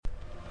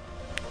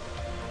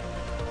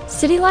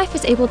City Life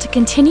is able to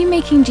continue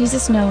making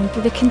Jesus known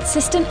through the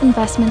consistent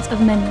investments of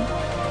many.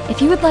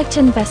 If you would like to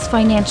invest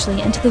financially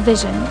into the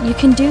vision, you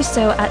can do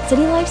so at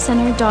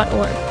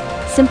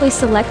citylifecenter.org. Simply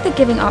select the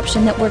giving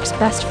option that works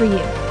best for you.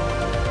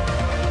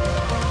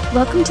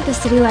 Welcome to the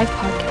City Life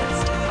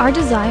Podcast. Our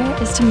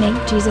desire is to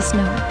make Jesus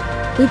known.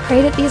 We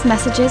pray that these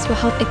messages will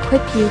help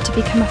equip you to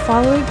become a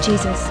follower of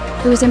Jesus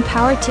who is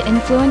empowered to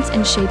influence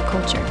and shape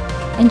culture.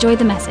 Enjoy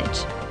the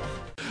message.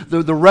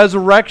 The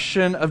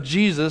resurrection of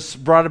Jesus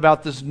brought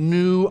about this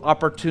new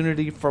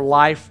opportunity for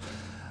life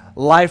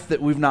that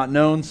we've not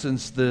known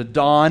since the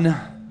dawn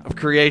of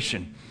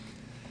creation.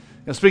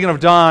 Now, speaking of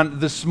dawn,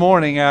 this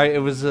morning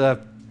it was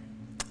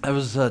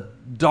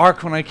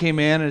dark when I came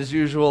in as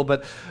usual,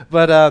 but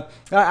I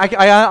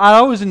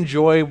always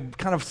enjoy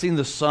kind of seeing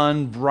the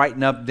sun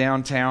brighten up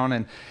downtown,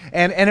 and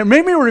it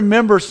made me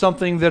remember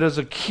something that as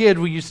a kid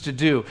we used to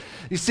do.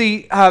 You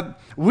see,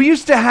 we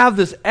used to have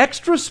this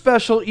extra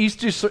special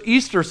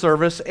Easter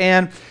service,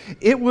 and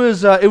it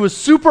was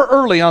super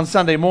early on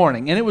Sunday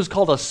morning, and it was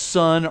called a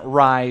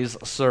sunrise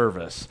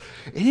service.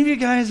 Any of you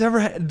guys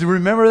ever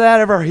remember that?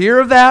 Ever hear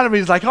of that? I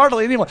mean, it's like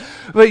hardly anyone.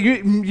 But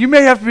you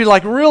may have to be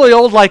like really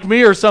old like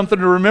me or something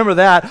to remember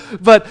that.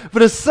 But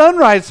a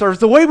sunrise service,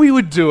 the way we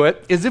would do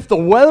it is if the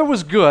weather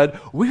was good,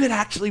 we would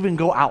actually even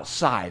go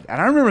outside.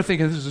 And I remember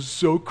thinking, this is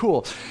so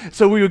cool.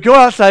 So we would go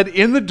outside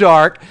in the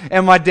dark,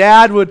 and my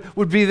dad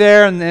would be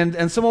there,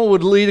 and someone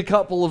would lead a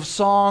couple of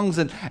songs,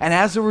 and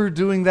as we were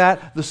doing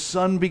that, the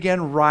sun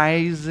began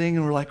rising,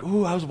 and we're like,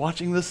 ooh, I was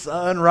watching the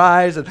sun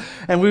rise,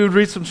 and we would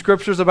read some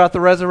scriptures about the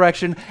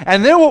resurrection.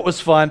 And then what was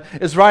fun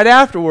is right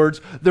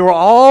afterwards, there were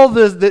all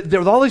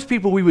these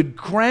people we would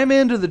cram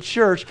into the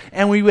church,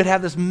 and we would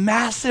have this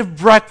massive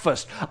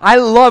breakfast. I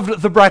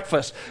loved the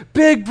breakfast.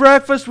 Big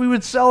breakfast, we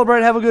would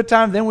celebrate, have a good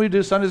time, then we'd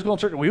do Sunday school in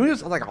church. We would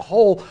just like a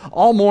whole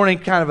all morning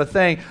kind of a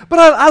thing. But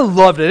I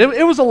loved it.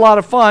 It was a lot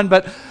of fun,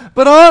 but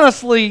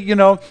honestly, you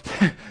know,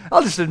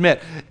 I'll just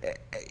admit,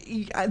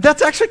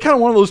 that's actually kind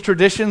of one of those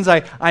traditions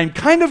I'm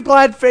kind of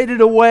glad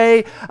faded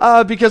away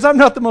because I'm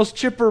not the most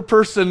chipper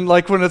person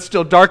like when it's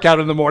still dark out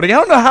in the morning. I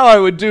don't know how I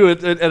would do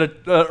it at an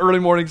early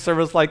morning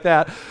service like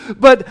that.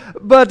 But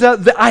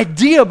the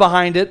idea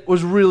behind it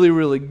was really,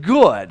 really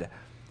good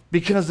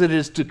because it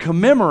is to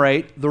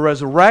commemorate the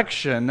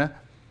resurrection,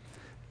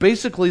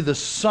 basically the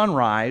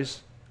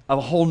sunrise of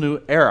a whole new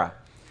era.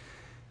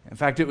 In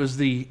fact, it was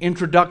the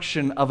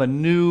introduction of a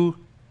new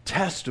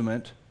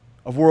testament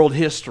of world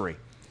history.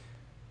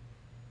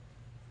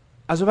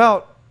 I was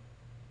about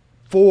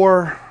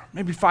 4,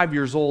 maybe 5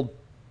 years old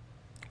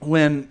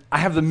when I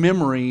have the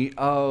memory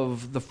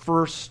of the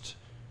first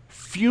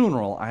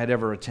funeral I had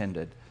ever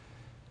attended.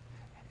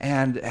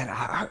 And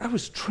I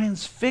was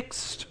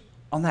transfixed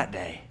on that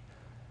day.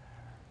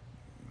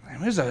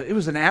 It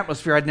was an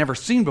atmosphere I'd never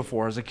seen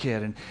before as a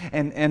kid.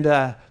 And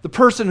the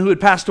person who had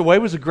passed away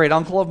was a great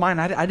uncle of mine.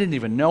 I didn't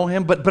even know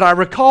him, but I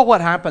recall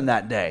what happened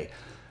that day.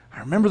 I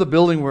remember the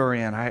building we were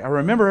in. I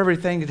remember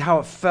everything, how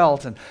it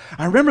felt. And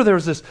I remember there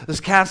was this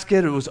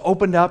casket. It was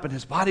opened up, and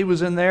his body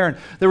was in there. And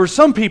there were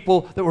some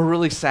people that were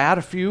really sad,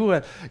 a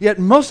few. Yet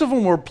most of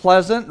them were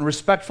pleasant and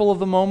respectful of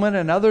the moment,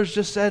 and others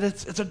just said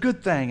it's a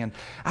good thing. And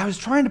I was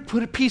trying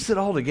to piece it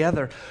all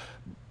together.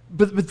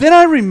 But then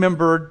I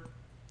remembered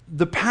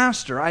the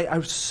pastor.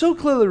 I so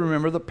clearly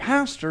remember the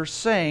pastor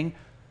saying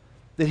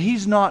that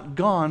he's not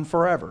gone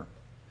forever.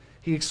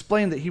 He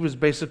explained that he was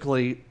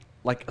basically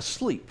like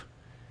asleep.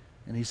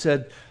 And he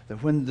said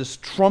that when this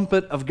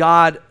trumpet of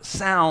God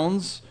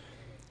sounds,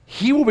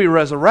 he will be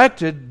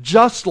resurrected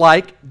just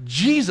like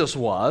Jesus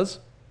was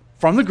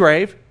from the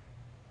grave,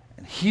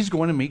 and he's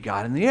going to meet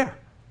God in the air.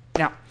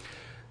 Now,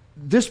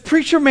 this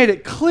preacher made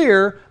it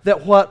clear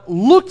that what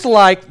looked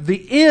like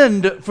the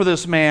end for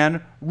this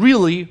man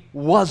really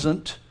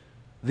wasn't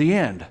the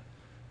end.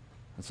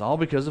 It's all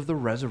because of the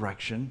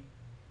resurrection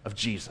of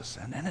Jesus.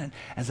 And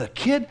as a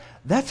kid,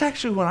 that's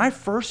actually when I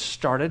first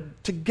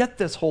started to get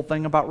this whole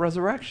thing about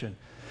resurrection.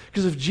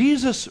 Because if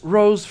Jesus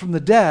rose from the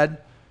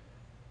dead,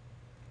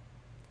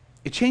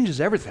 it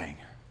changes everything.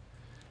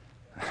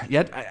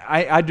 Yet,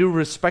 I do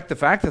respect the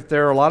fact that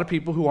there are a lot of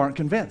people who aren't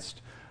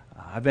convinced.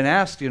 I've been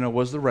asked,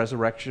 was the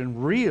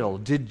resurrection real?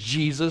 Did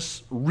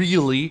Jesus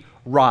really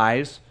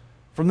rise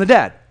from the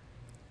dead?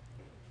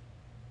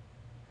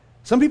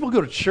 Some people go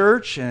to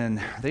church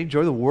and they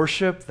enjoy the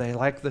worship, they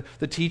like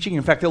the teaching.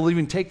 In fact, they'll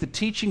even take the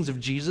teachings of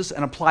Jesus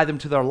and apply them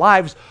to their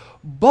lives,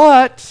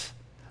 but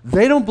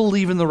they don't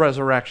believe in the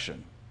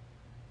resurrection.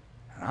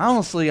 And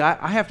honestly,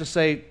 I have to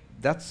say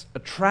that's a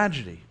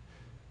tragedy,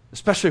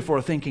 especially for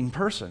a thinking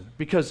person,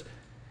 because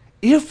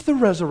if the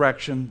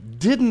resurrection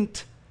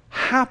didn't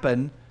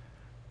happen,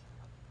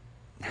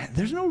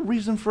 there's no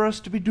reason for us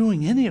to be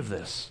doing any of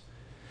this.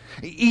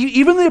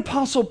 Even the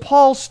Apostle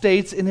Paul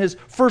states in his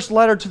first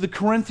letter to the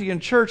Corinthian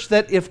church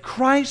that if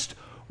Christ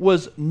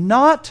was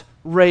not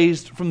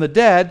raised from the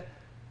dead,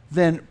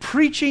 then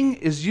preaching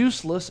is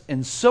useless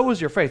and so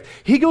is your faith.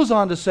 He goes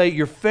on to say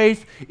your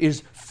faith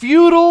is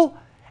futile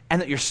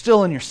and that you're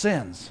still in your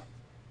sins.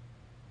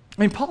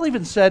 I mean, Paul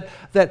even said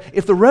that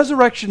if the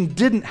resurrection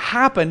didn't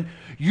happen,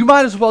 you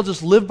might as well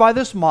just live by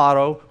this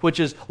motto, which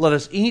is, let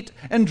us eat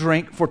and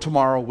drink, for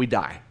tomorrow we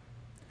die.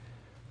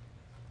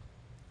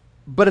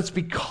 But it's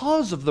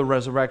because of the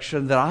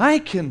resurrection that I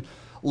can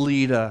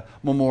lead a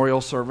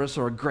memorial service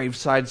or a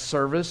graveside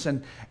service,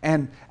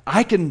 and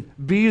I can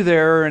be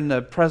there in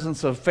the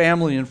presence of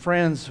family and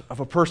friends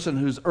of a person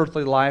whose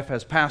earthly life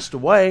has passed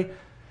away,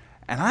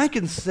 and I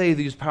can say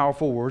these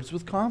powerful words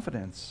with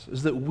confidence,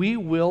 is that we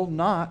will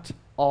not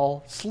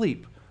all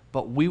sleep,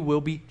 but we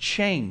will be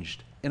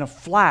changed in a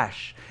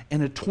flash,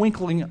 in a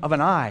twinkling of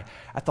an eye,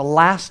 at the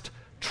last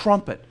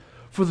trumpet.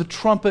 For the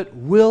trumpet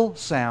will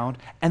sound,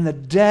 and the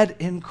dead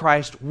in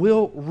Christ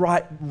will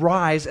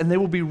rise, and they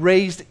will be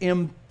raised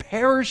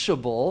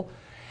imperishable,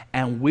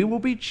 and we will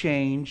be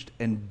changed,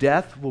 and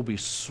death will be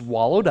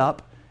swallowed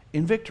up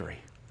in victory.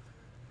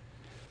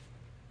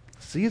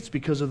 See, it's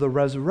because of the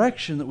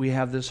resurrection that we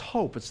have this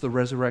hope. It's the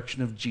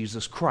resurrection of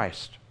Jesus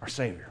Christ, our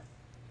Savior.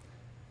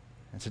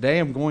 And today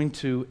I'm going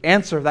to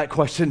answer that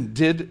question,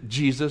 did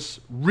Jesus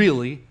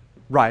really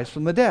rise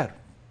from the dead?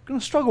 I'm going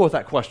to struggle with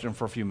that question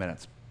for a few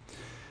minutes.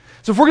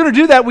 So if we're going to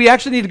do that, we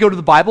actually need to go to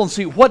the Bible and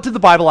see what did the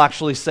Bible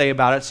actually say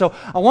about it. So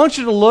I want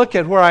you to look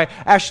at where I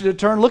asked you to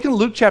turn. Look in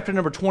Luke chapter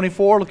number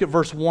 24. Look at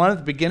verse 1 at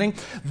the beginning.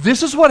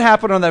 This is what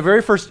happened on that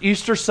very first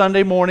Easter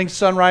Sunday morning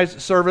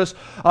sunrise service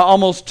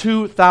almost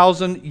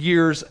 2,000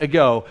 years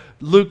ago.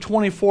 Luke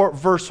 24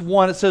 verse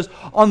 1, it says,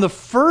 on the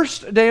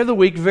first day of the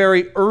week,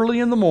 very early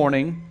in the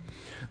morning,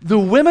 the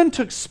women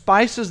took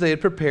spices they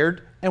had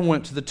prepared and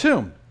went to the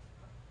tomb.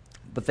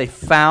 But they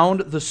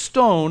found the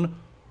stone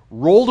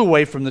rolled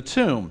away from the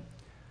tomb.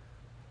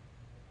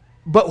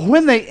 But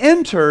when they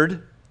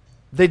entered,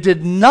 they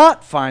did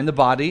not find the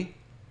body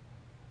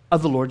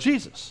of the Lord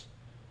Jesus.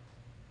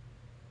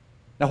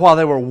 Now, while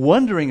they were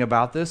wondering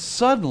about this,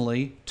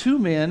 suddenly 2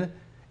 men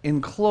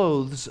in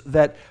clothes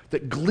that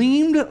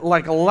gleamed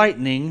like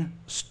lightning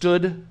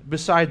stood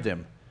beside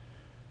them.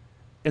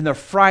 In their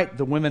fright,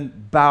 the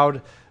women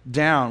bowed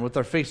down with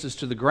their faces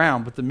to the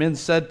ground. But the men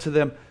said to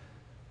them,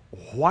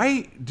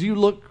 why do you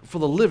look for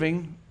the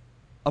living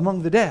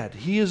among the dead?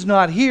 He is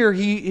not here,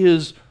 he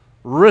is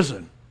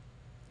risen.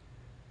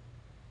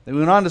 They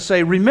went on to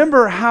say,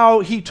 remember how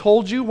he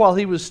told you while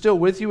he was still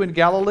with you in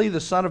Galilee, the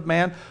Son of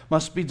Man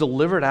must be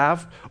delivered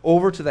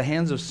over to the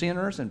hands of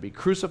sinners and be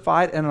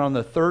crucified, and on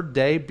the third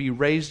day be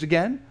raised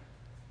again?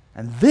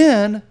 And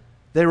then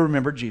they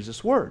remembered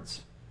Jesus'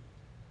 words.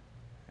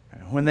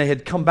 When they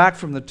had come back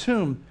from the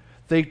tomb,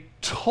 they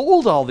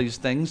told all these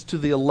things to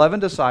the 11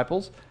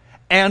 disciples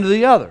and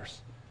the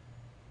others.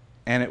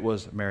 And it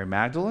was Mary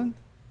Magdalene,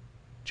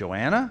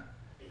 Joanna,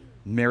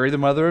 Mary the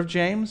mother of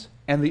James,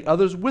 and the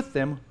others with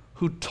them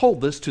who told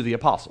this to the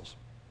apostles.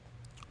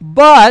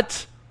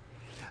 But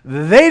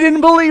they didn't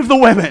believe the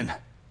women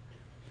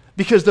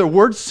because their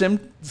words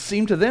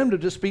seemed to them to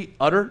just be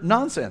utter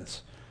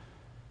nonsense.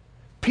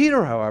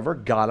 Peter, however,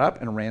 got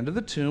up and ran to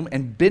the tomb,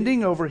 and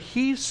bending over,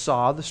 he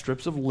saw the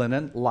strips of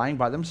linen lying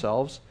by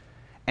themselves,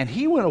 and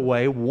he went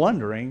away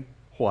wondering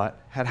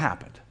what had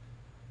happened.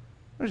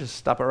 Let's just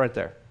stop it right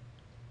there.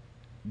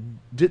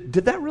 Did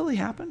that really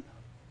happen?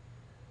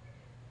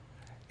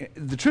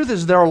 The truth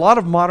is, there are a lot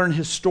of modern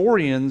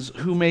historians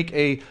who make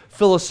a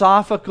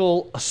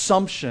philosophical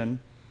assumption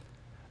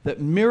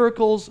that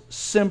miracles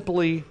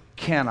simply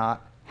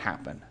cannot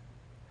happen.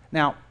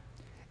 Now,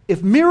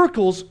 if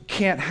miracles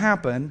can't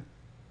happen,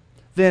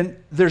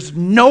 then there's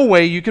no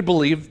way you could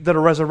believe that a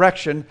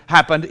resurrection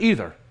happened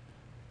either,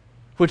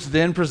 which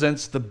then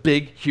presents the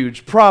big,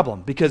 huge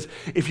problem. Because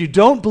if you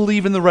don't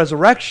believe in the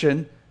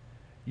resurrection,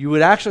 you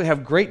would actually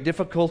have great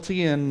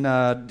difficulty in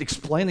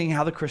explaining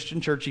how the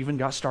Christian church even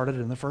got started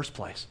in the first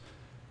place.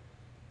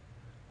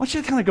 I want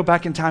you to kind of go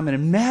back in time and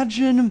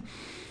imagine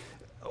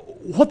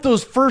what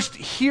those first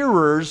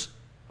hearers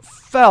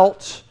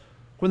felt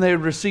when they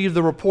had received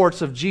the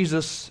reports of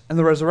Jesus and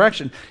the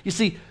resurrection. You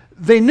see,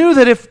 they knew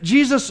that if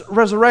Jesus'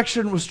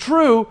 resurrection was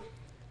true,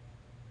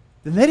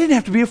 then they didn't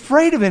have to be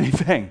afraid of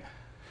anything.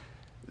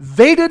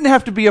 They didn't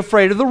have to be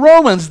afraid of the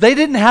Romans. They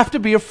didn't have to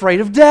be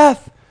afraid of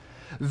death.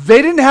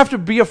 They didn't have to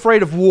be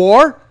afraid of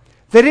war.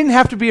 They didn't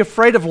have to be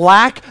afraid of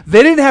lack.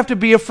 They didn't have to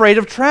be afraid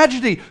of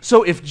tragedy.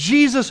 So if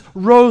Jesus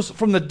rose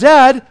from the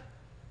dead,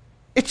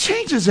 it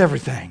changes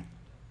everything.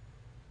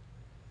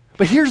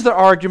 But here's the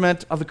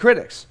argument of the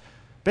critics.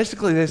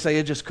 Basically, they say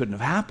it just couldn't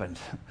have happened.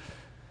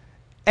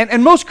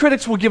 And most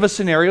critics will give a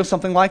scenario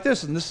something like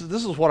this, and this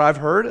is what I've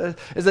heard,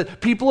 is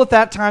that people at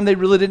that time, they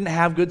really didn't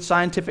have good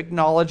scientific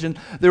knowledge, and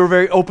they were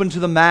very open to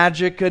the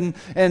magic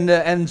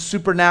and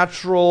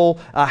supernatural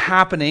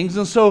happenings,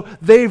 and so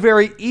they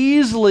very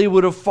easily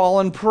would have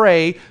fallen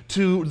prey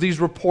to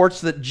these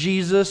reports that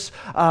Jesus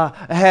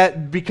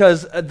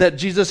that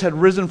Jesus had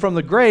risen from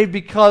the grave,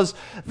 because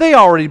they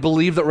already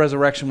believed that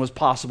resurrection was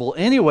possible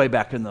anyway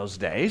back in those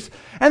days.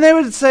 And they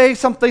would say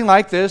something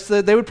like this,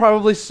 that they would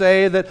probably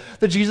say that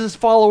Jesus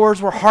followed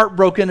followers were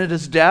heartbroken at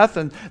his death,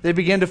 and they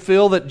began to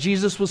feel that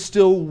Jesus was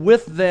still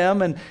with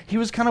them, and he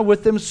was kind of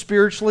with them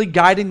spiritually,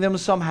 guiding them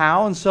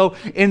somehow. And so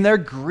in their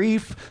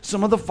grief,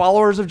 some of the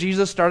followers of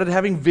Jesus started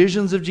having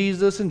visions of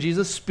Jesus and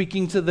Jesus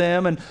speaking to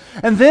them. And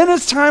then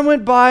as time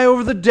went by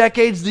over the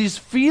decades, these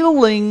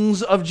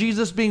feelings of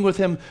Jesus being with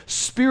him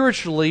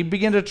spiritually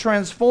began to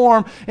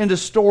transform into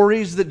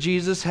stories that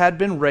Jesus had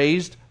been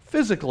raised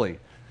physically.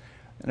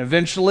 And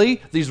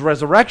eventually, these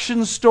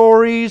resurrection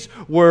stories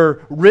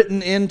were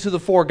written into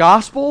the four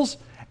Gospels,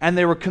 and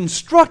they were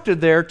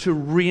constructed there to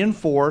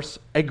reinforce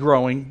a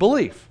growing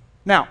belief.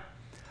 Now,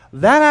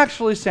 that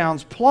actually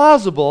sounds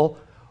plausible,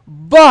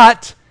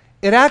 but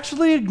it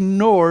actually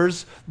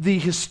ignores the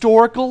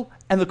historical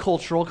and the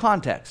cultural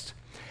context.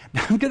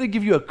 Now, I'm going to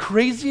give you a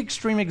crazy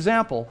extreme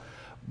example,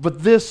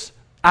 but this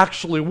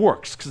actually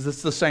works because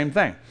it's the same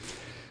thing.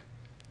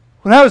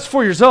 When I was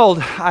 4 years old,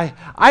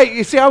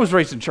 you see, I was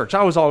raised in church.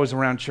 I was always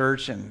around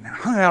church and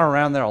hung out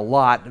around there a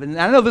lot.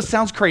 And I know this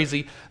sounds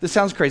crazy,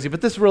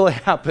 but this really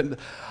happened.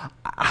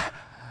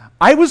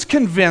 I was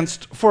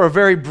convinced for a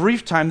very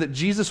brief time that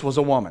Jesus was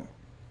a woman.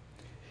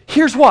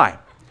 Here's why.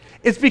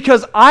 It's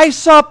because I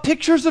saw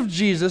pictures of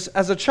Jesus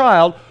as a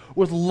child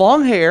with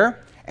long hair,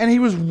 and he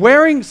was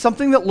wearing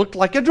something that looked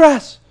like a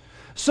dress.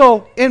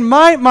 So in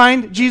my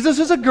mind, Jesus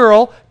is a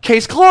girl,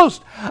 case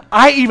closed.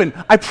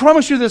 I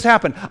promise you this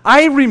happened.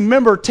 I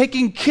remember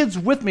taking kids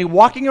with me,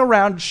 walking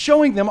around,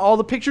 showing them all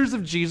the pictures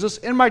of Jesus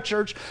in my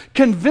church,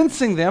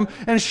 convincing them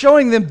and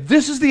showing them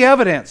this is the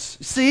evidence.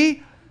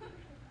 See?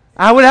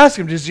 I would ask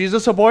them, is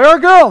Jesus a boy or a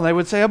girl? And they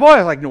would say a boy.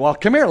 I'm like, well,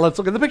 come here, let's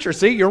look at the picture.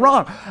 See, you're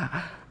wrong.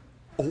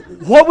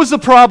 What was the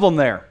problem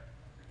there?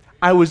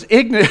 I was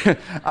ignorant.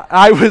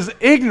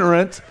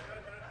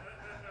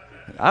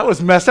 I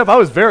was messed up. I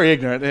was very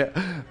ignorant.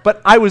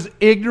 But I was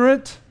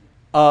ignorant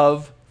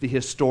of the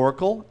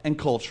historical and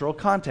cultural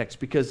context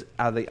because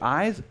out of the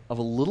eyes of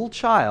a little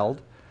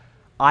child,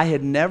 I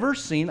had never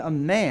seen a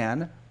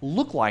man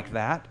look like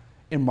that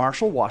in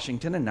Marshall,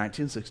 Washington in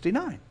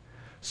 1969.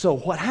 So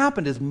what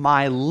happened is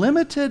my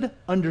limited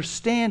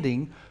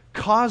understanding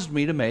caused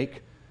me to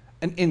make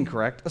an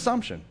incorrect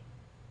assumption.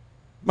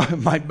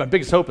 My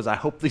biggest hope is I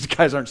hope these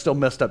guys aren't still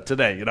messed up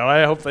today.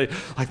 I hope they,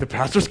 like the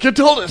pastor's kid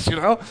told us,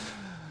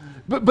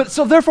 But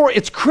so therefore,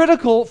 it's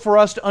critical for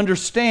us to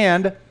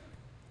understand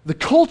the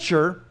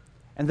culture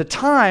and the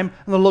time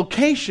and the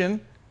location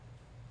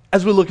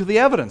as we look at the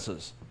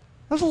evidences.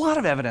 There's a lot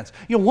of evidence.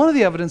 One of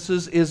the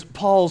evidences is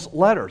Paul's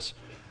letters.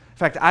 In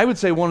fact, I would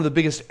say one of the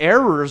biggest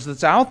errors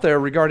that's out there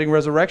regarding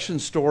resurrection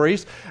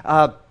stories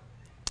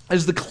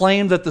is the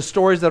claim that the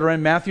stories that are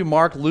in Matthew,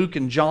 Mark, Luke,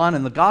 and John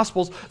and the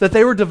Gospels, that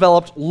they were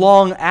developed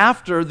long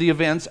after the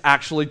events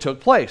actually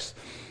took place.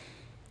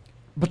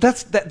 But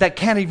that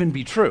can't even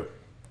be true.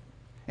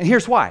 And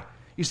here's why.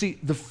 You see,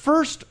 the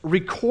first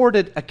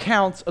recorded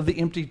accounts of the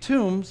empty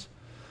tomb,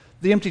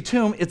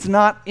 it's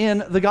not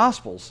in the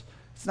Gospels.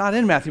 It's not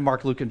in Matthew,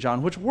 Mark, Luke, and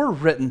John, which were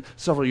written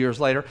several years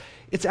later.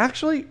 It's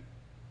actually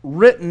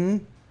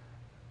written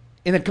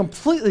in a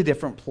completely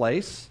different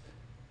place,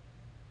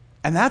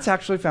 and that's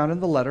actually found in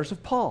the letters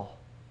of Paul.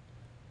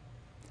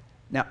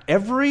 Now,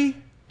 every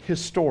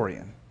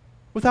historian,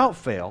 without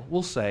fail,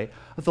 will say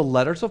that the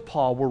letters of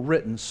Paul were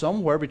written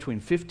somewhere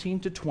between 15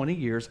 to 20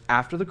 years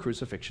after the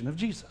crucifixion of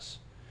Jesus.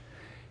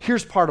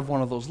 Here's part of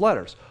one of those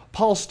letters.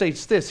 Paul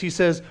states this. He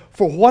says,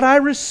 "For what I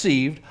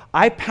received,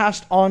 I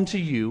passed on to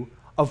you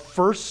of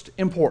first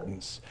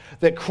importance,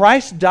 that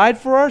Christ died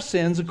for our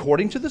sins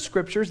according to the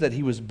Scriptures, that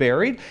he was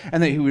buried,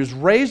 and that he was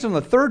raised on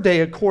the third day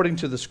according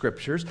to the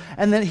Scriptures,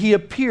 and that he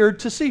appeared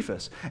to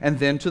Cephas, and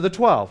then to the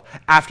 12.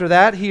 After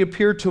that, he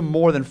appeared to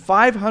more than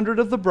 500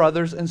 of the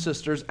brothers and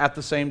sisters at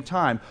the same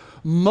time,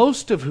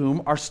 most of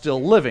whom are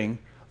still living,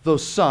 though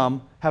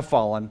some have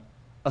fallen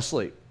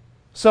asleep."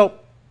 So,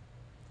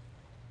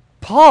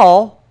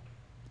 Paul,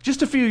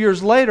 just a few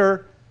years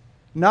later,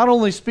 not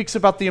only speaks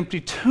about the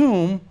empty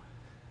tomb,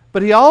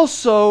 but he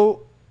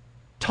also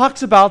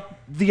talks about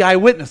the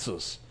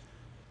eyewitnesses.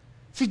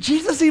 See,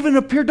 Jesus even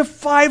appeared to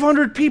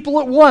 500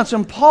 people at once,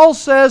 and Paul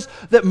says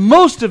that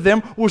most of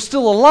them were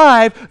still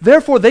alive,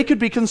 therefore they could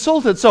be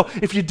consulted. So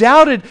if you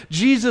doubted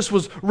Jesus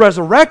was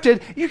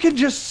resurrected, you can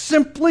just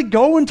simply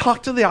go and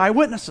talk to the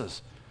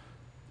eyewitnesses.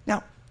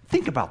 Now,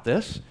 think about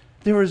this.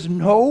 There is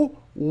no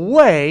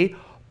way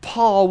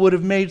Paul would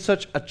have made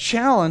such a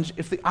challenge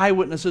if the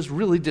eyewitnesses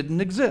really didn't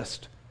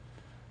exist.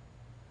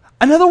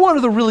 Another one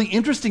of the really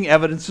interesting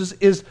evidences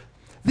is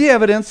the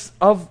evidence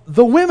of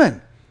the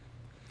women.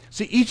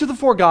 See, each of the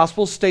four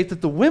Gospels state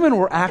that the women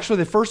were actually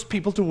the first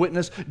people to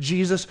witness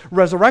Jesus'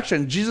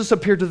 resurrection. Jesus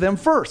appeared to them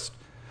first.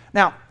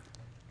 Now,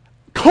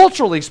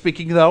 culturally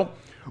speaking, though,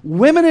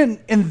 women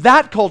in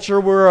that culture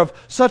were of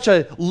such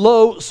a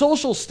low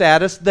social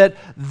status that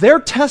their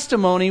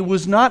testimony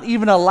was not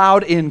even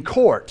allowed in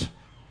court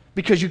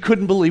because you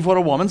couldn't believe what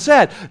a woman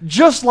said.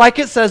 Just like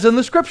it says in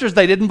the Scriptures,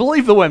 they didn't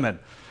believe the women.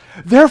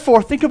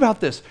 Therefore, think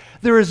about this.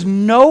 There is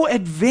no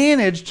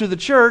advantage to the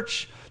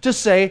church to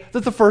say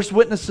that the first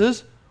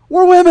witnesses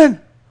were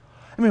women.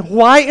 I mean,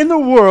 why in the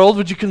world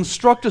would you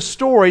construct a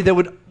story that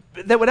would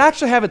that would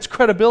actually have its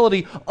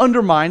credibility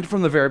undermined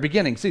from the very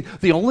beginning. See,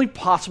 the only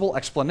possible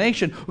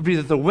explanation would be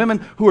that the women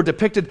who are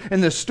depicted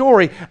in this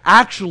story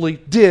actually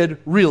did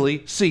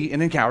really see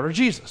and encounter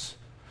Jesus.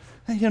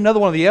 And another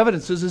one of the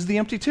evidences is the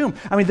empty tomb.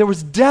 I mean, there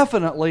was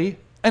definitely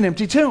an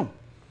empty tomb.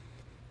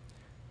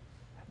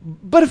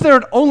 But if there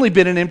had only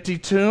been an empty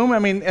tomb,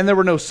 and there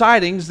were no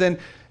sightings, then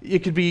it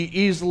could be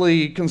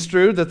easily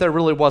construed that there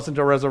really wasn't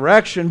a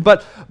resurrection.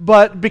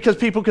 But because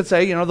people could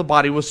say, the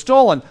body was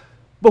stolen.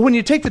 But when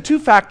you take the two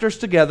factors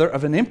together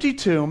of an empty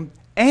tomb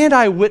and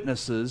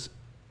eyewitnesses,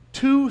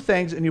 two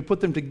things, and you put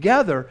them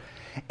together,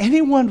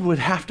 anyone would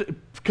have to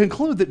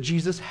conclude that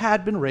Jesus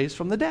had been raised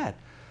from the dead.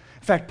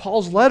 In fact,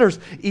 Paul's letters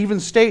even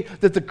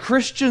state that the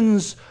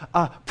Christians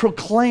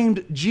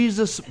proclaimed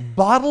Jesus'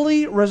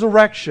 bodily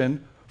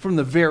resurrection from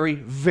the very,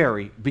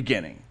 very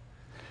beginning.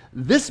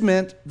 This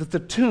meant that the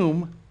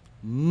tomb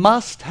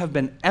must have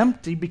been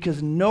empty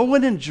because no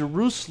one in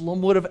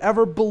Jerusalem would have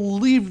ever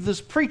believed this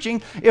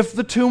preaching if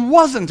the tomb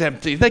wasn't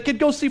empty. They could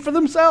go see for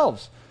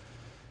themselves.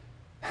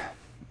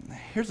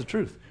 Here's the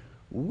truth.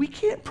 We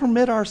can't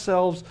permit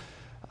ourselves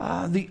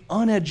the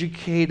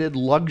uneducated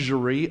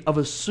luxury of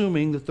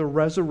assuming that the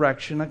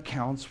resurrection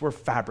accounts were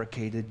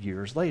fabricated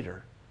years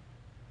later.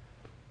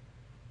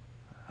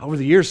 Over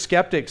the years,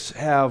 skeptics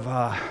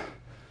have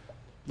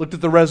looked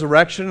at the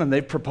resurrection and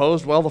they've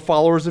proposed, the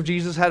followers of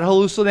Jesus had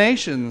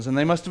hallucinations and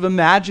they must have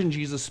imagined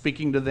Jesus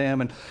speaking to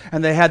them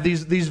and they had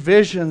these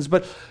visions.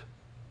 But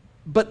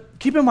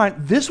keep in mind,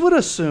 this would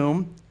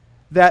assume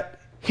that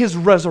his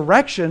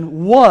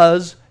resurrection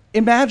was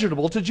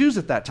imaginable to Jews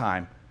at that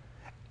time,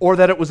 or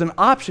that it was an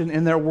option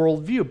in their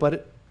worldview,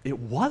 but it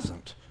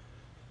wasn't.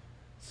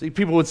 See,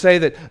 people would say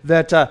that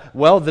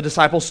the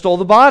disciples stole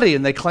the body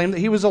and they claimed that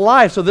he was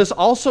alive. So this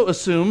also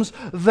assumes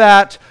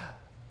that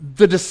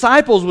the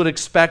disciples would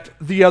expect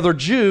the other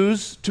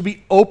Jews to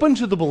be open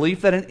to the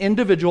belief that an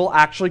individual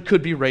actually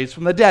could be raised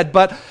from the dead.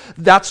 But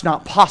that's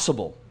not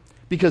possible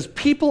because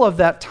people of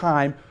that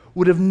time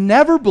would have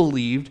never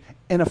believed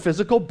in a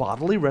physical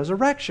bodily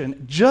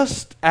resurrection,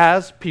 just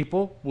as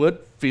people would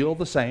feel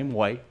the same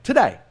way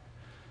today.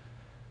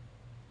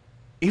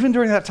 Even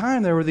during that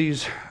time, there were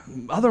these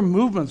other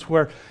movements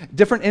where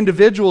different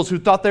individuals who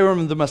thought they were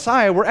the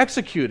Messiah were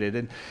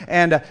executed.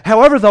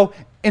 However, though,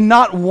 in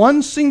not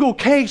one single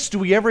case do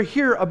we ever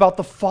hear about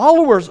the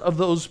followers of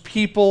those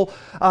people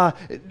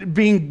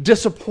being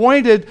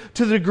disappointed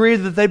to the degree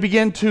that they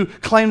begin to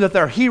claim that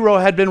their hero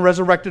had been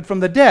resurrected from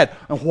the dead.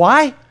 And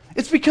why?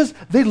 It's because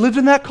they lived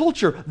in that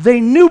culture. They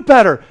knew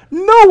better.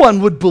 No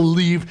one would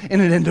believe in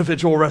an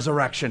individual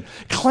resurrection.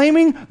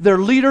 Claiming their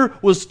leader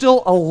was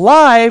still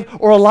alive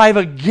or alive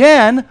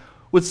again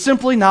would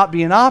simply not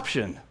be an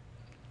option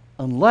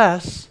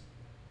unless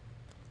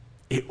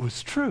it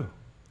was true,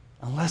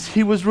 unless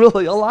he was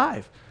really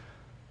alive.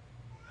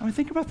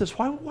 Think about this.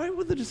 Why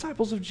would the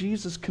disciples of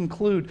Jesus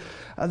conclude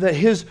that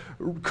his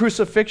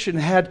crucifixion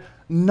had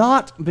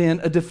not been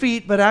a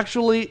defeat, but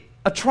actually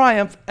a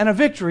triumph and a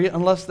victory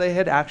unless they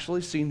had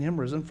actually seen him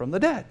risen from the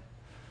dead?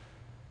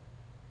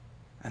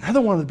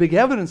 Another one of the big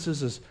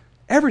evidences is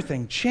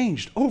everything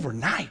changed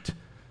overnight.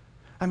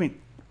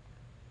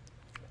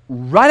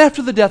 Right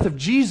after the death of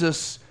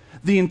Jesus,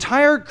 the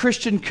entire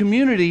Christian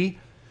community,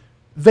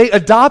 they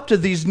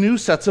adopted these new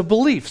sets of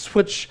beliefs,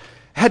 which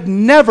had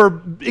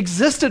never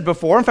existed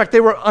before. In fact,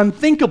 they were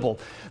unthinkable.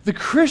 The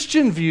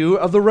Christian view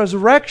of the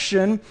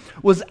resurrection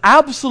was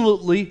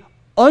absolutely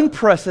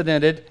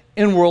unprecedented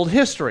in world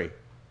history.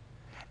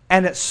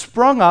 And it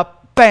sprung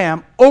up,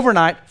 bam,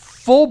 overnight,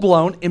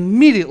 full-blown,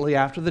 immediately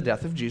after the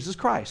death of Jesus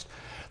Christ.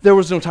 There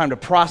was no time to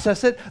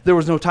process it. There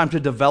was no time to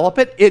develop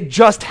it. It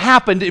just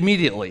happened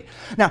immediately.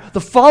 Now,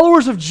 the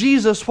followers of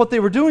Jesus, what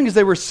they were doing is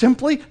they were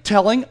simply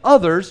telling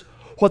others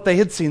what they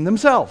had seen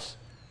themselves.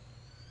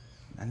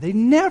 And they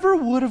never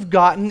would have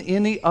gotten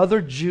any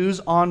other Jews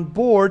on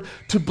board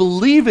to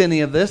believe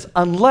any of this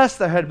unless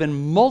there had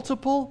been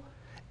multiple,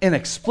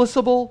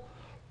 inexplicable,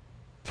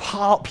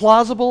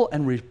 plausible,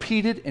 and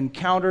repeated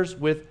encounters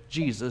with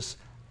Jesus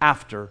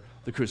after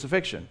the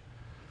crucifixion.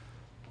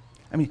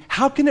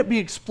 How can it be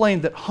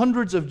explained that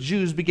hundreds of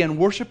Jews began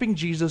worshiping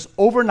Jesus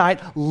overnight,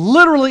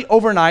 literally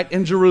overnight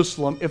in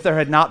Jerusalem, if there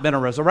had not been a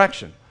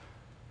resurrection?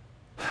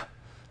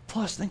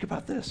 Plus, think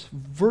about this.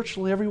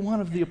 Virtually every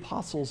one of the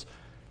apostles,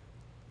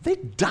 they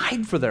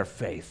died for their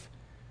faith.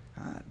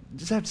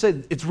 Just have to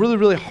say, it's really,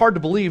 really hard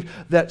to believe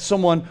that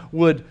someone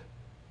would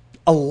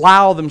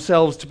allow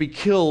themselves to be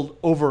killed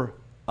over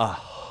a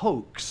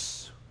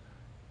hoax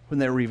when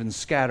they were even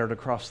scattered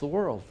across the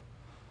world.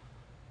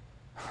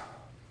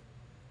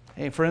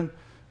 Hey, friend,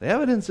 the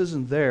evidence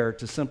isn't there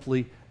to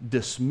simply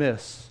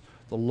dismiss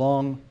the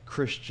long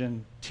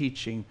Christian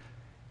teaching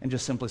and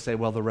just simply say,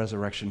 the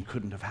resurrection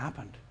couldn't have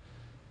happened.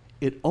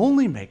 It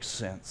only makes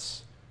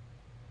sense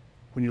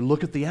when you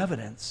look at the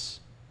evidence,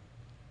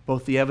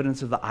 both the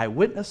evidence of the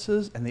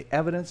eyewitnesses and the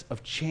evidence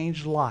of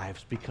changed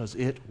lives, because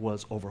it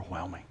was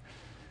overwhelming.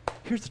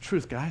 Here's the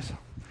truth, guys.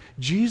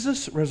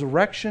 Jesus'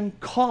 resurrection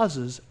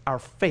causes our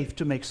faith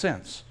to make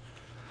sense.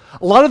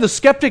 A lot of the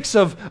skeptics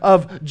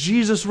of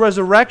Jesus'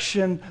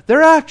 resurrection,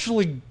 they're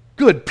actually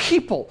good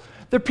people.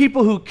 They're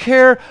people who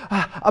care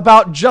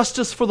about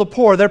justice for the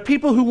poor. They're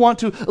people who want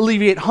to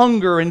alleviate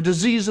hunger and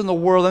disease in the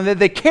world, and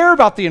they care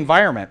about the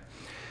environment.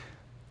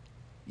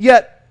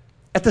 Yet,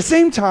 at the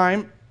same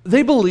time,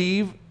 they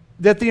believe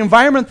that the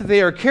environment that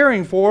they are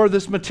caring for,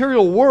 this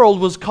material world,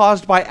 was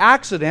caused by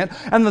accident,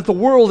 and that the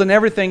world and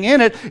everything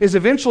in it is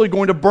eventually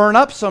going to burn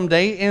up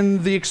someday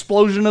in the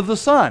explosion of the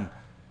sun.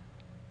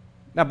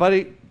 Now,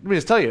 buddy, let me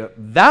just tell you,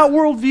 that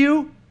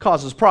worldview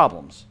causes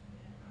problems.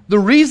 The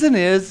reason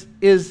is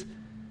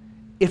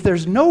if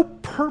there's no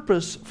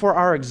purpose for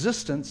our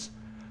existence,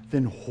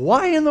 then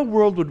why in the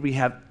world would we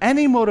have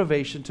any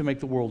motivation to make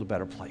the world a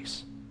better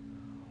place?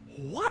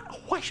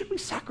 Why should we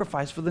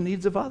sacrifice for the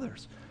needs of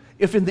others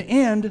if in the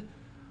end,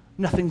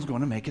 nothing's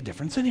going to make a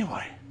difference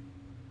anyway?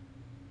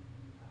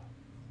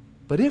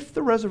 But if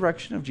the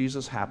resurrection of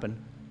Jesus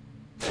happened,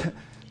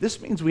 this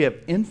means we have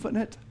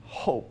infinite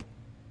hope.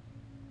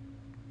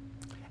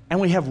 And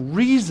we have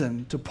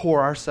reason to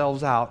pour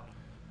ourselves out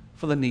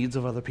for the needs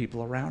of other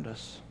people around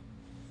us.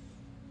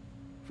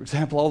 For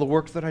example, all the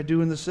work that I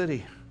do in the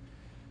city,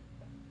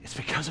 it's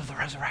because of the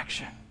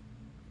resurrection.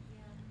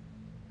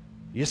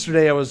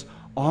 Yesterday I was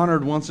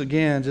honored once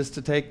again just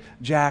to take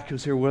Jack,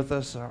 who's here with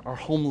us, our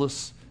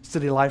homeless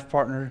City Life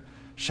partner,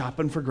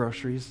 shopping for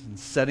groceries and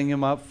setting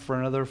him up for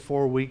another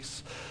 4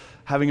 weeks,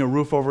 having a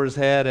roof over his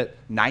head at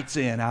Knights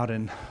Inn out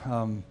in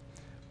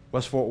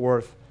West Fort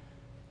Worth.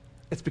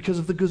 It's because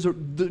of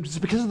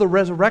the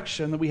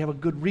resurrection that we have a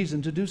good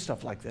reason to do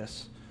stuff like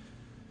this.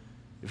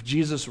 If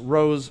Jesus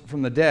rose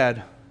from the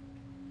dead,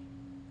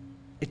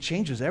 it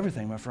changes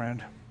everything, my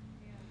friend.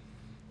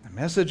 The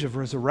message of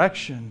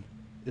resurrection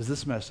is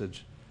this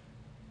message.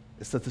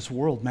 It's that this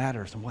world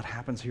matters and what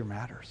happens here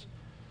matters.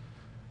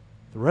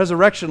 The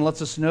resurrection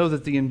lets us know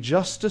that the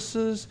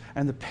injustices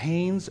and the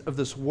pains of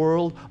this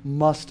world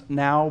must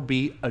now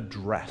be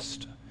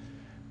addressed.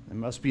 They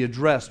must be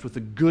addressed with the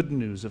good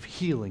news of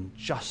healing,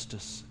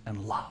 justice,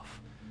 and love.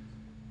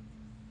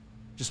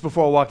 Just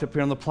before I walked up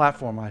here on the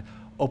platform, I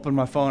opened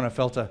my phone. I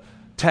felt a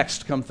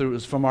text come through. It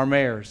was from our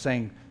mayor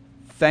saying,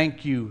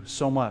 "Thank you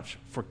so much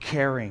for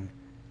caring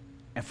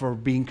and for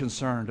being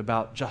concerned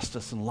about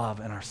justice and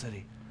love in our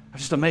city." I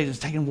was just amazed. It's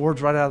taking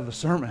words right out of the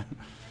sermon.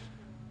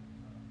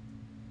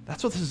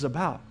 That's what this is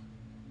about.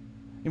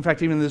 In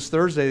fact, even this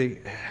Thursday, the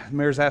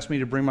mayor's asked me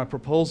to bring my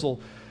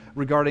proposal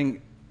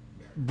regarding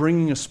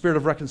bringing a spirit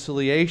of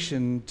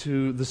reconciliation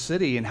to the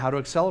city and how to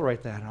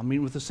accelerate that. I'll meet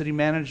with the city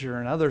manager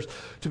and others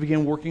to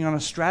begin working on a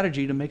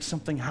strategy to make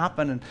something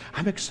happen, and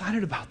I'm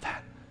excited about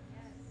that.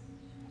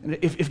 And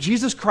if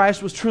Jesus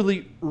Christ was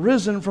truly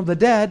risen from the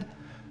dead,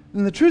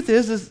 then the truth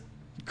is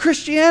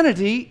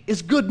Christianity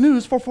is good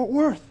news for Fort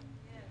Worth.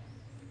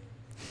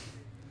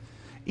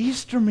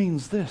 Easter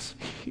means this.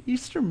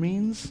 Easter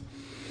means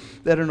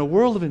that in a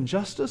world of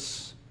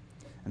injustice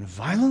and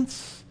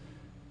violence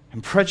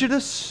and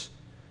prejudice,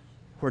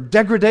 where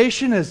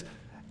degradation is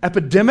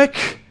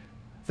epidemic,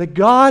 that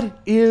God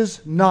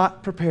is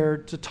not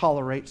prepared to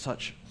tolerate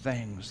such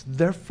things.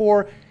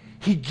 Therefore,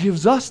 He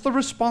gives us the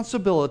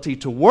responsibility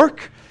to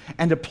work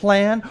and to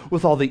plan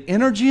with all the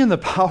energy and the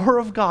power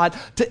of God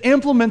to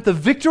implement the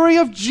victory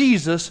of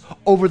Jesus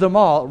over them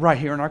all right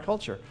here in our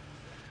culture.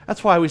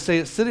 That's why we say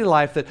at City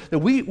Life that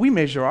we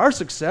measure our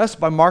success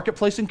by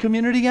marketplace and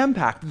community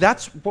impact.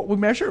 That's what we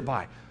measure it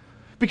by.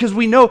 Because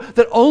we know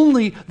that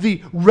only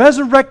the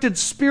resurrected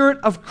Spirit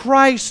of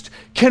Christ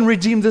can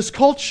redeem this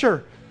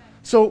culture.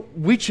 So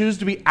we choose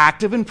to be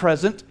active and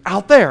present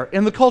out there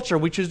in the culture.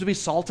 We choose to be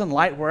salt and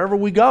light wherever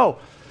we go.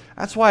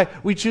 That's why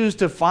we choose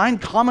to find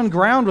common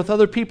ground with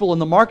other people in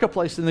the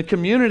marketplace, in the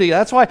community.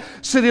 That's why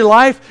City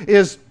Life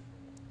is,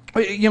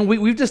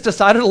 we've just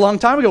decided a long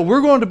time ago, we're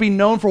going to be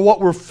known for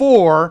what we're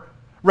for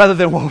rather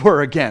than what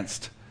we're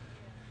against.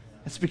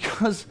 It's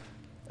because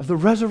of the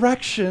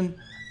resurrection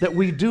that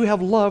we do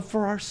have love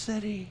for our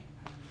city.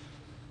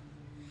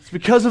 It's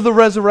because of the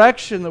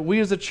resurrection that we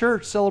as a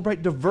church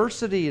celebrate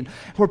diversity and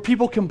where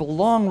people can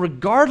belong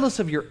regardless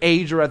of your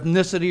age or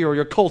ethnicity or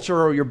your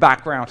culture or your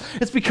background.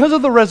 It's because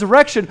of the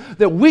resurrection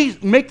that we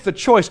make the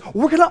choice.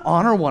 We're going to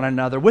honor one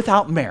another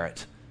without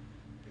merit.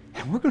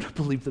 And we're going to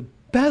believe the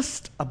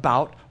best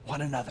about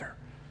one another.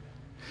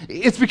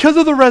 It's because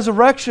of the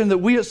resurrection that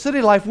we at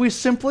City Life, we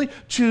simply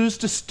choose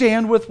to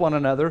stand with one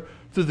another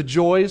through the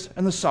joys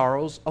and the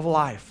sorrows of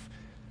life.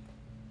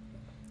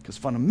 Because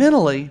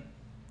fundamentally,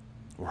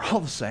 we're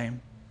all the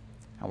same,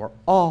 and we're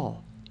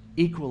all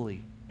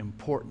equally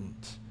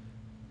important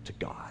to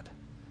God.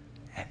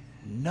 And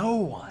no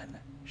one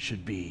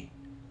should be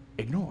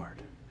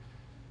ignored.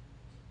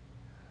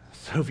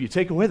 So if you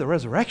take away the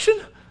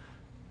resurrection,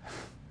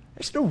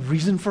 there's no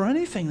reason for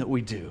anything that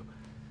we do.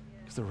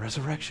 Because the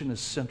resurrection is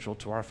central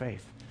to our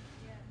faith.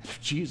 If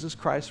Jesus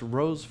Christ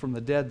rose from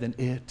the dead, then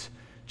it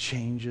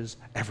changes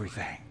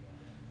everything.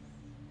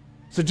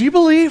 So do you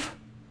believe?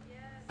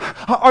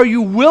 Are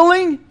you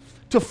willing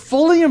to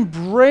fully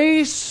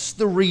embrace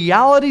the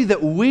reality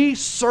that we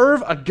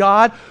serve a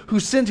God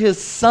who sent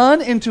His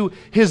Son into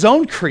His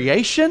own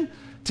creation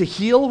to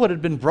heal what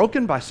had been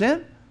broken by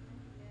sin.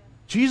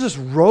 Jesus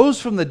rose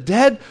from the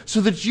dead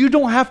so that you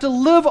don't have to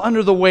live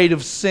under the weight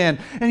of sin,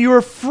 and you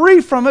are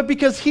free from it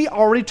because he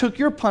already took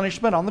your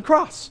punishment on the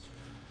cross.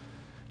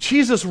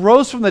 Jesus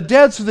rose from the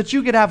dead so that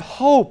you could have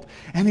hope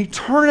and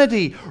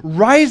eternity,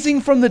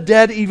 rising from the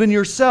dead even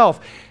yourself.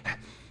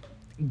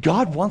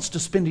 God wants to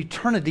spend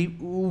eternity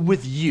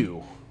with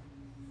you.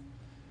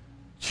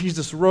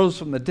 Jesus rose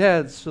from the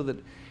dead so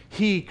that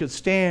he could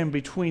stand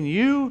between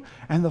you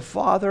and the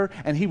Father,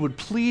 and he would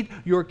plead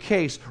your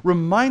case,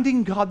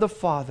 reminding God the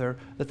Father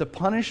that the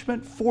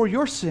punishment for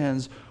your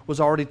sins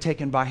was already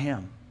taken by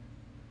him.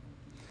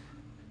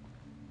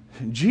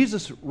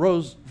 Jesus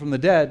rose from the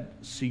dead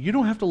so you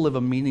don't have to live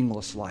a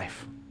meaningless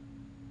life.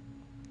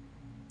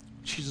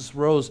 Jesus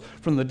rose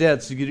from the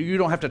dead so you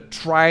don't have to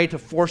try to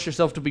force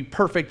yourself to be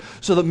perfect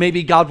so that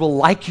maybe God will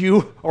like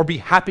you or be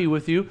happy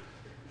with you.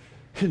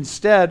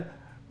 Instead,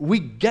 we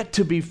get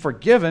to be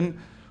forgiven,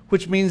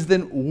 which means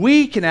then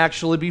we can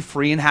actually be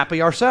free and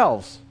happy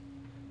ourselves.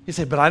 You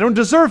say, but I don't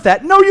deserve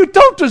that. No, you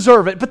don't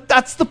deserve it, but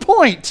that's the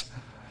point.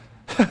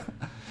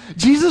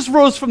 Jesus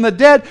rose from the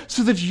dead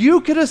so that you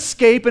could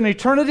escape an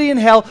eternity in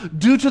hell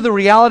due to the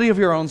reality of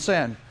your own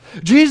sin.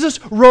 Jesus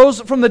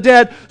rose from the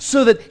dead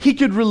so that he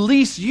could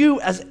release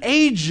you as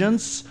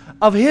agents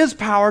of his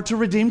power to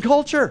redeem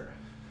culture.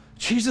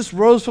 Jesus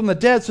rose from the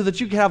dead so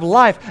that you could have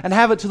life and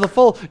have it to the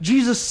full.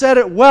 Jesus said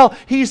it well.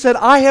 He said,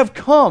 I have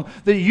come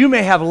that you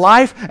may have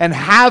life and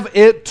have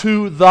it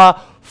to the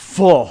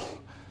full.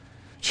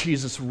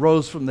 Jesus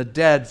rose from the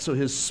dead so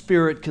his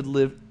Spirit could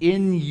live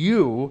in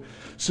you,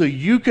 so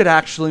you could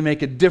actually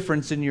make a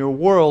difference in your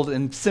world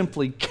and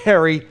simply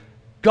carry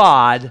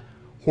God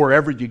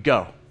wherever you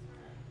go.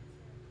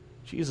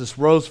 Jesus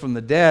rose from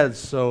the dead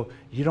so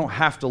you don't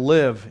have to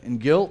live in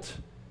guilt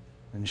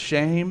and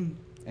shame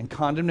and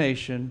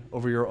condemnation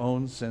over your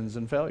own sins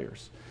and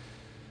failures.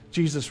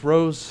 Jesus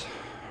rose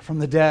from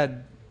the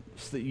dead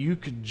so that you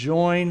could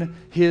join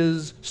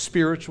his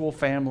spiritual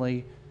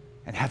family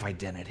and have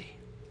identity.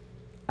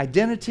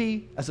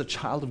 Identity as a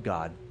child of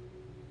God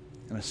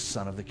and a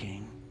son of the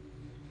King.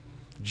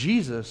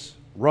 Jesus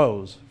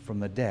rose from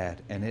the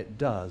dead, and it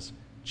does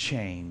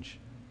change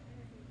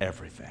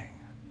everything.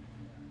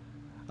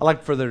 I'd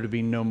like for there to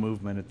be no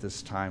movement at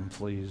this time,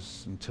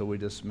 please, until we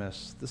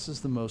dismiss. This is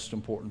the most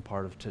important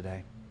part of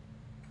today.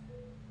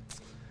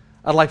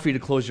 I'd like for you to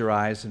close your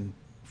eyes and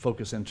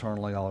focus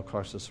internally all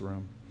across this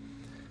room.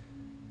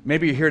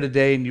 Maybe you're here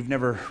today and you've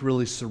never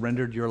really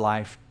surrendered your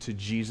life to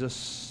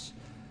Jesus.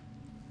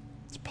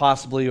 It's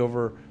possibly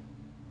over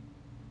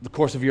the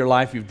course of your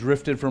life you've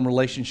drifted from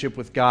relationship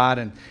with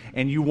God,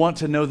 and you want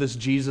to know this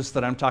Jesus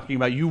that I'm talking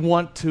about. You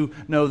want to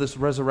know this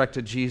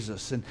resurrected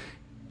Jesus. And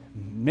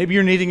maybe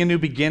you're needing a new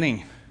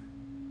beginning.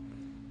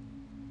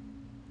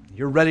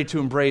 You're ready to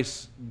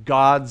embrace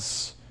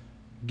God's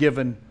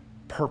given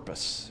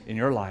purpose in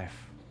your life.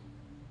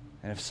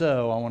 And if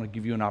so, I want to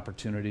give you an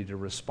opportunity to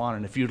respond.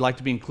 And if you'd like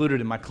to be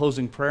included in my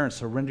closing prayer and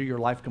surrender your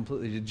life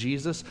completely to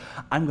Jesus,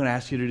 I'm going to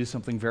ask you to do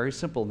something very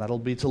simple, and that'll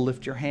be to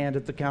lift your hand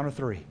at the count of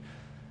 3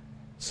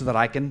 so that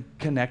I can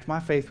connect my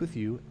faith with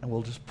you, and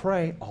we'll just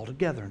pray all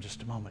together in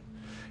just a moment.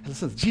 And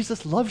listen,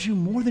 Jesus loves you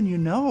more than you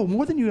know,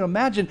 more than you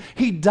imagine.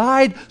 He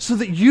died so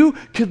that you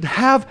could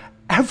have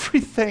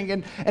everything,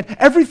 and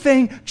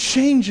everything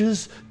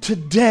changes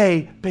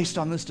today based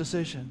on this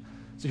decision.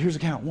 So here's a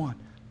count. 1,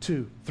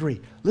 2, 3.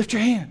 Lift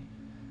your hand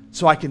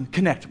so I can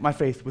connect my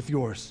faith with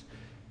yours.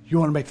 You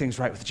want to make things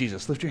right with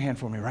Jesus. Lift your hand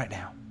for me right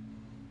now.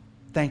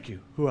 Thank you.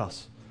 Who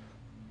else?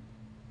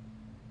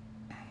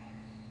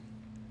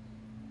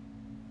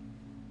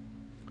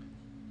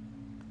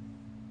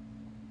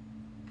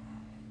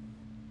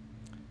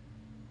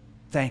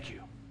 Thank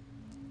you.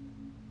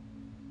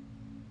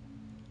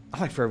 I'd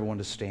like for everyone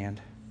to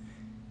stand.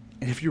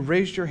 And if you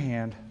raised your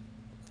hand,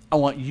 I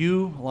want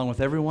you, along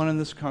with everyone in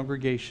this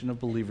congregation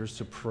of believers,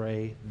 to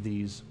pray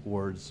these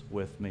words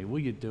with me. Will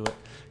you do it?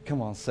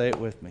 Come on, say it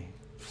with me.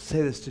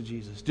 Say this to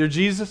Jesus. Dear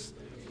Jesus,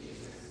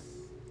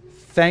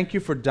 thank you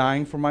for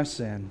dying for my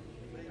sin.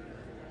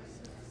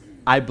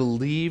 I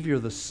believe you're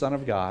the Son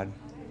of God,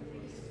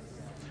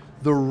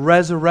 the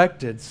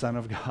resurrected Son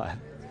of God.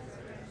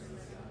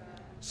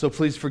 So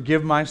please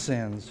forgive my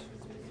sins.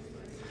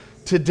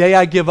 Today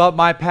I give up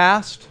my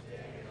past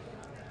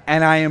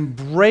and I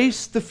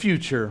embrace the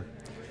future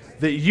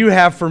that you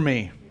have for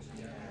me.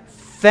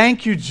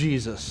 Thank you,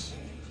 Jesus,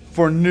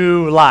 for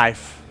new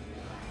life.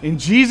 In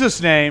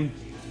Jesus' name,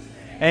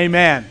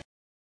 amen.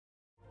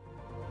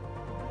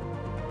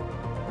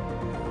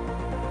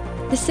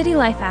 The City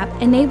Life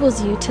app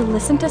enables you to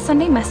listen to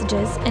Sunday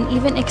messages and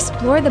even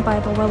explore the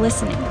Bible while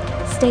listening.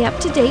 Stay up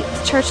to date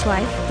with church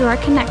life through our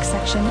Connect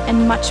section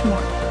and much more.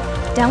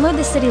 Download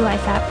the City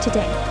Life app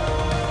today.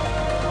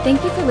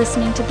 Thank you for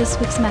listening to this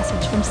week's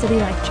message from City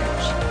Life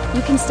Church.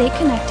 You can stay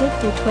connected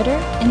through Twitter,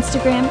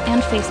 Instagram,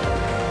 and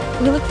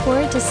Facebook. We look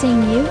forward to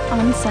seeing you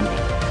on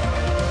Sunday.